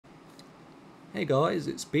Hey guys,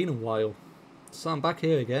 it's been a while. So I'm back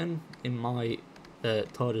here again in my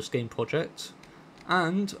TARDIS game project,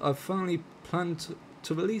 and I've finally planned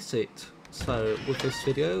to release it. So with this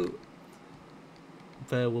video,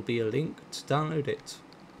 there will be a link to download it.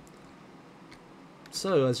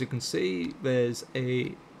 So as you can see, there's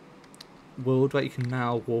a world that you can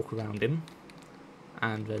now walk around in,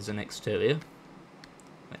 and there's an exterior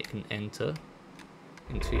that you can enter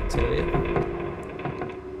into the interior.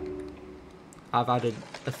 I've added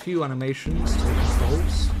a few animations to the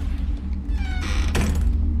controls.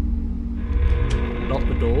 Lock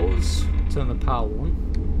the doors, turn the power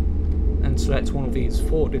on, and select one of these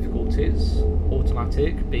 4 difficulties.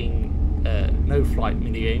 Automatic being no flight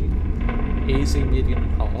minigame, easy, medium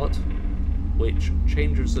and hard, which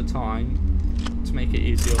changes the time to make it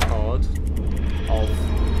easy or hard of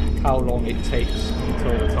how long it takes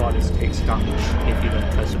until the TARDIS takes damage if you don't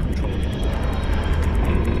press the control.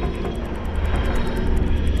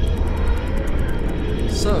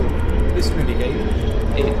 So, this minigame,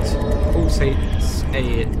 it pulsates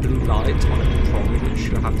a blue light on a control which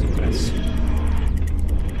you have to press.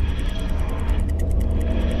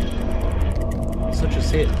 Such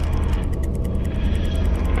as here.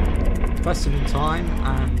 Press them in time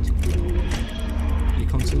and you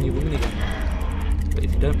continue the minigame. But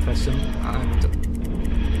if you don't press them and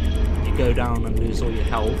you go down and lose all your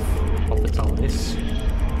health of the TARDIS,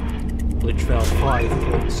 which there are 5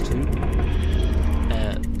 points to,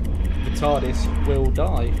 the TARDIS will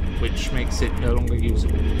die, which makes it no longer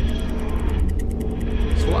usable.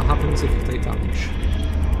 So what happens if you take damage?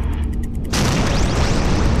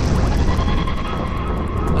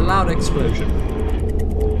 A loud explosion.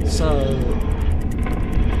 So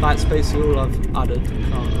that's basically all I've added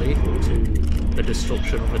currently to the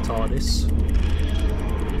destruction of the TARDIS.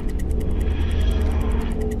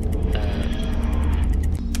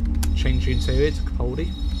 Change the interior to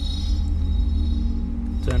Capaldi.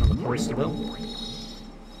 Turn on the chorister bell.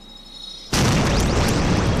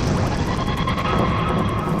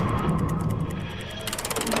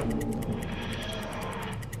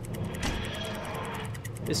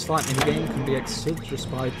 This flight minigame can be exited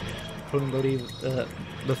just by pulling the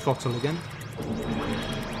throttle again.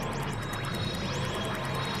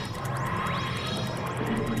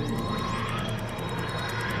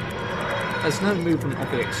 There's no movement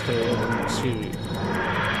of the exterior once you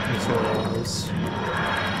materialise.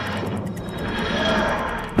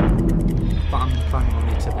 But I'm planning on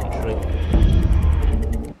it eventually.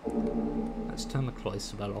 Let's turn the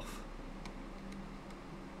cloister bell off.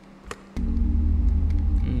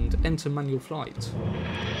 And enter manual flight.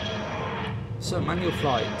 So manual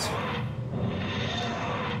flight.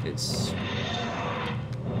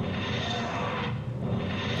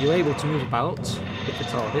 You're able to move about with the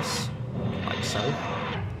TARDIS, like so,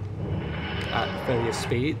 at various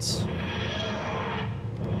speeds.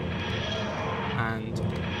 And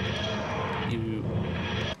you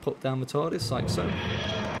put down the TARDIS like so.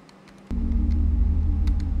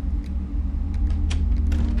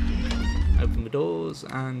 Open the doors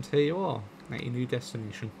and here you are at your new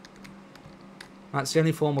destination. That's the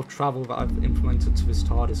only form of travel that I've implemented to this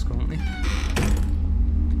TARDIS currently.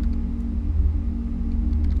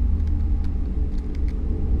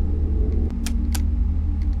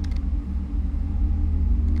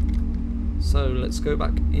 So let's go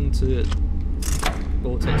back into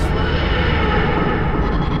Vortex.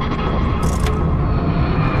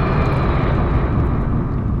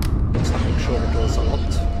 Let's make sure the doors are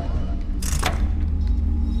locked.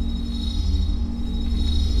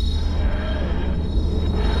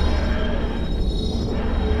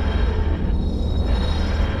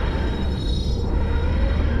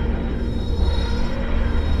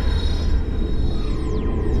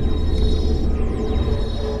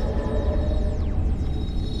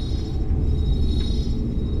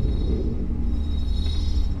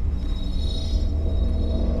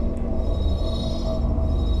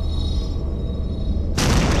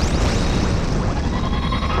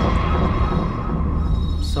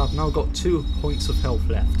 So I've now got 2 points of health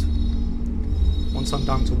left. Once I'm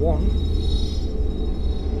down to 1,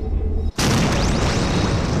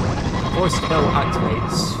 the chorister bell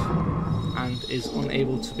activates and is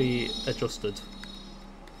unable to be adjusted.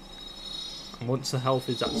 And once the health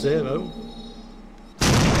is at 0,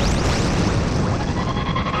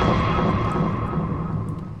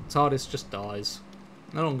 TARDIS just dies.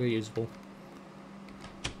 No longer usable.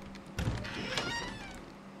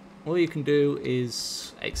 All you can do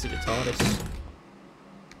is exit the TARDIS.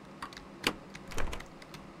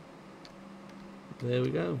 There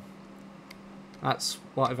we go. That's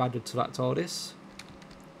what I've added to that TARDIS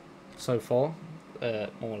so far,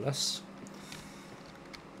 more or less.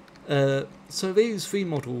 So these three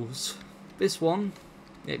models, this one,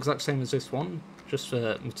 the exact same as this one, just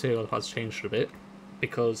the material has changed a bit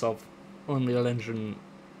because of Unreal Engine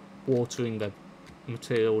watering the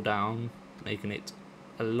material down, making it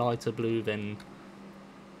a lighter blue than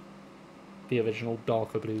the original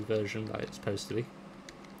darker blue version that it's supposed to be.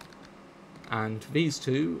 And these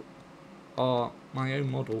two are my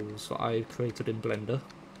own models that I created in Blender,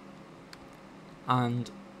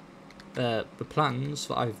 and the plans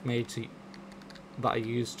that I've made that I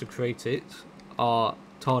used to create it are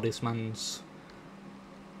TARDIS man's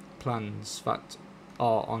plans that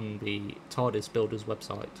are on the TARDIS Builders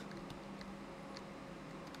website.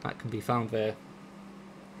 That can be found there.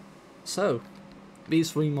 So,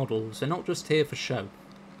 these three models, they're not just here for show.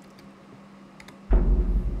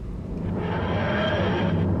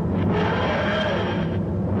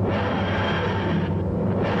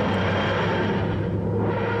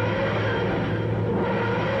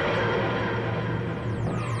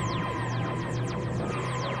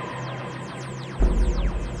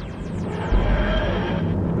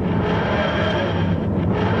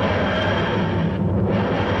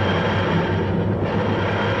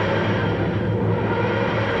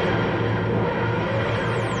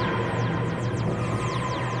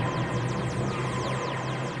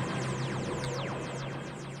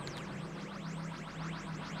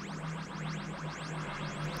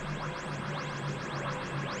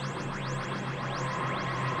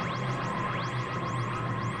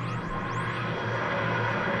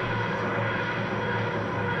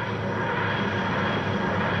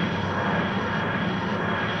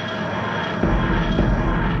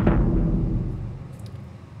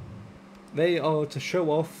 They are to show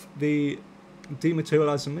off the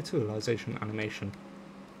dematerialize and materialization animation.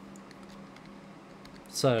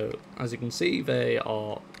 So, as you can see, they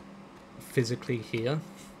are physically here,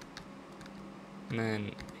 and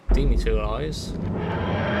then dematerialize,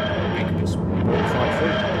 and you can just walk right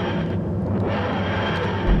through.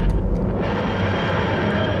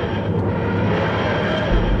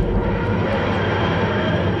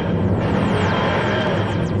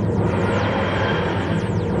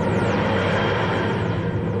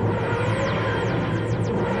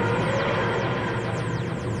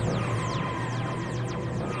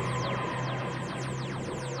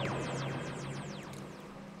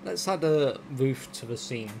 Let's add a roof to the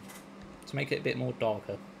scene to make it a bit more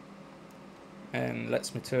darker, and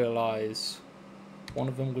let's materialize one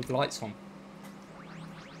of them with lights on.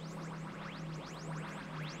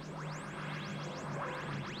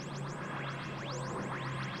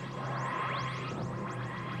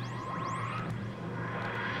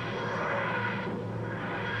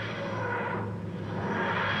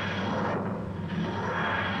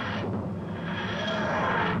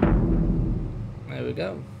 There we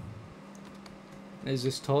go. There's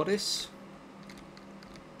this TARDIS.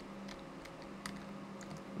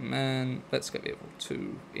 And let's get the other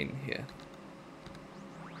two in here.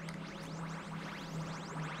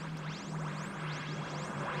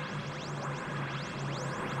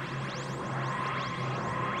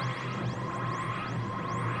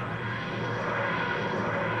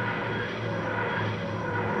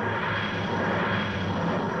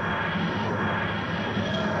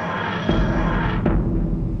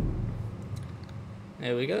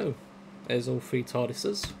 There we go. There's all three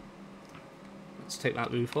TARDISes. Let's take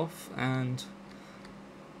that roof off, and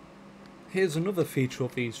here's another feature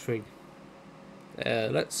of these three.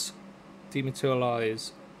 Let's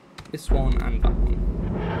dematerialize this one and that one.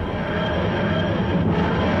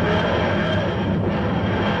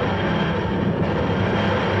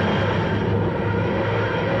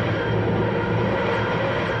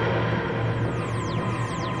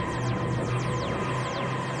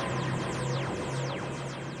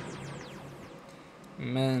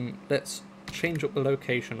 And then let's change up the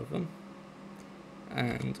location of them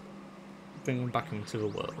and bring them back into the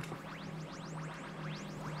world.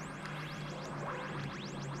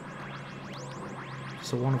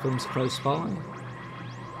 So one of them's close by.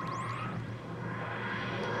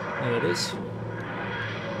 There it is.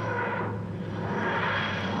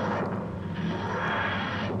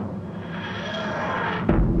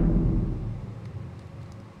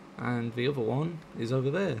 And the other one is over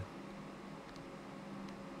there.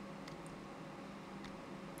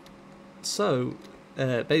 So,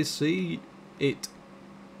 basically, it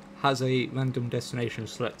has a random destination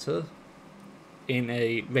selector in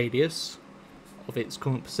a radius of its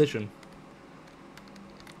current position.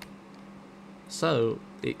 So,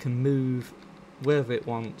 it can move wherever it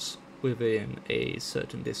wants within a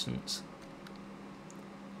certain distance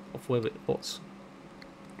of wherever it was.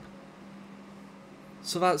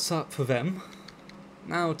 So that's that for them.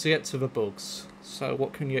 Now to get to the bugs. So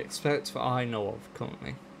what can you expect that I know of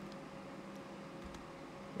currently?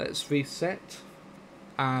 Let's reset,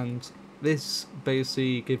 and this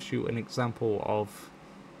basically gives you an example of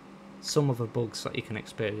some of the bugs that you can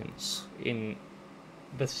experience in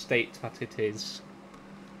the state that it is,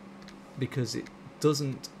 because it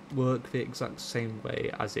doesn't work the exact same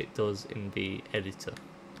way as it does in the editor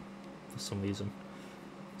for some reason.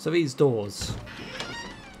 So these doors,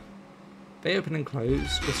 they open and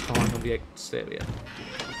close just fine on the exterior.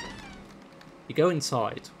 You go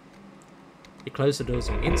inside, you close the doors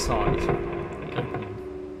on the inside, you open them.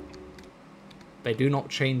 They do not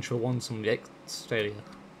change the ones on the exterior,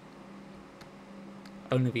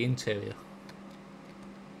 only the interior.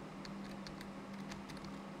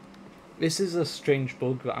 This is a strange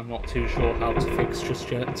bug that I'm not too sure how to fix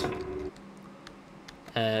just yet.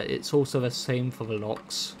 It's also the same for the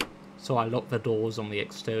locks. So I lock the doors on the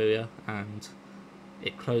exterior and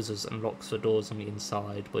it closes and locks the doors on the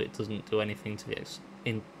inside, but it doesn't do anything to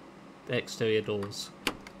the exterior doors.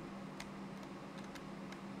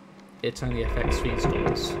 It only affects these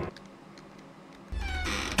doors.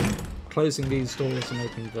 Closing these doors and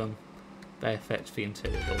opening them, they affect the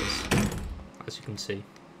interior doors, as you can see.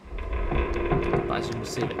 But as you can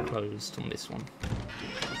see, they're closed on this one.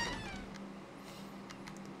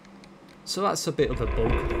 So that's a bit of a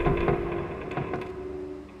bug.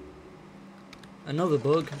 Another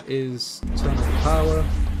bug is turn on power,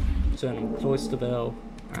 turn on cloister bell,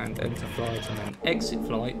 and enter flight and then exit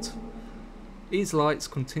flight. These lights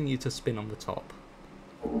continue to spin on the top.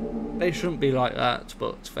 They shouldn't be like that,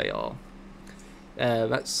 but they are.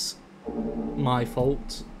 That's my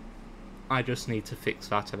fault. I just need to fix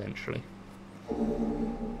that eventually.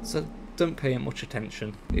 So don't pay it much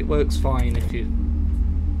attention. It works fine if you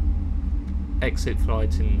exit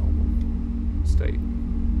flight in normal state.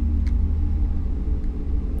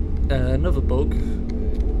 Another bug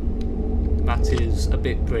that is a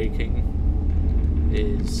bit breaking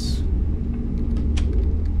is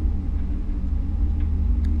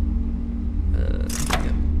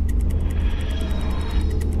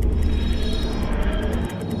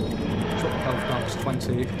drop health down to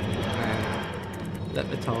 20 and let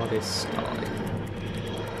the TARDIS die.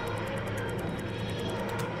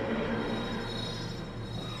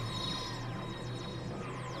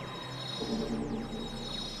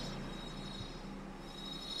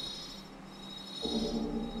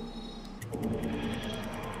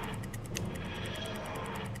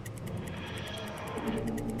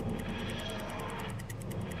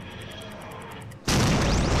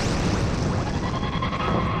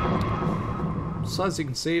 So as you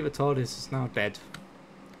can see, the TARDIS is now dead.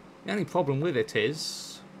 The only problem with it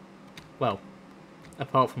is, well,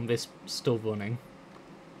 apart from this still running,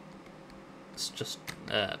 it's just,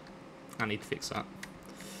 I need to fix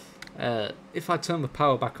that. If I turn the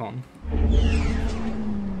power back on,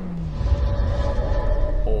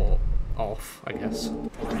 or off, I guess,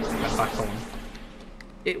 and back on,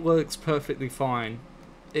 it works perfectly fine.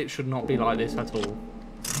 It should not be like this at all.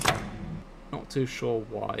 Not too sure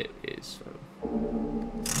why it is, though.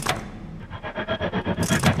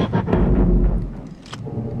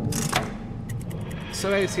 So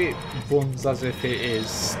basically it runs as if it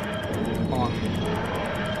is on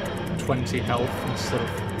 20 health instead of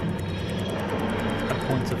a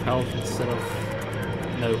point of health instead of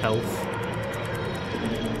no health.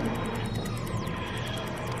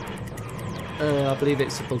 I believe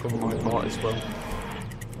it's a bug on my part as well.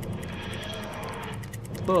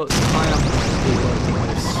 But I am working on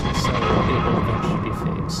this, so it will eventually be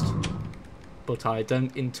fixed. But I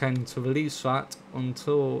don't intend to release that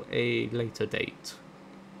until a later date.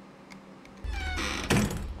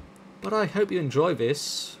 But I hope you enjoy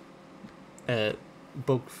this,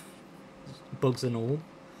 bugs and all,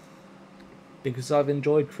 because I've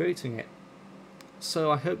enjoyed creating it.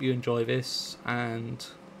 So I hope you enjoy this, and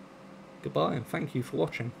goodbye, and thank you for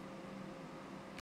watching.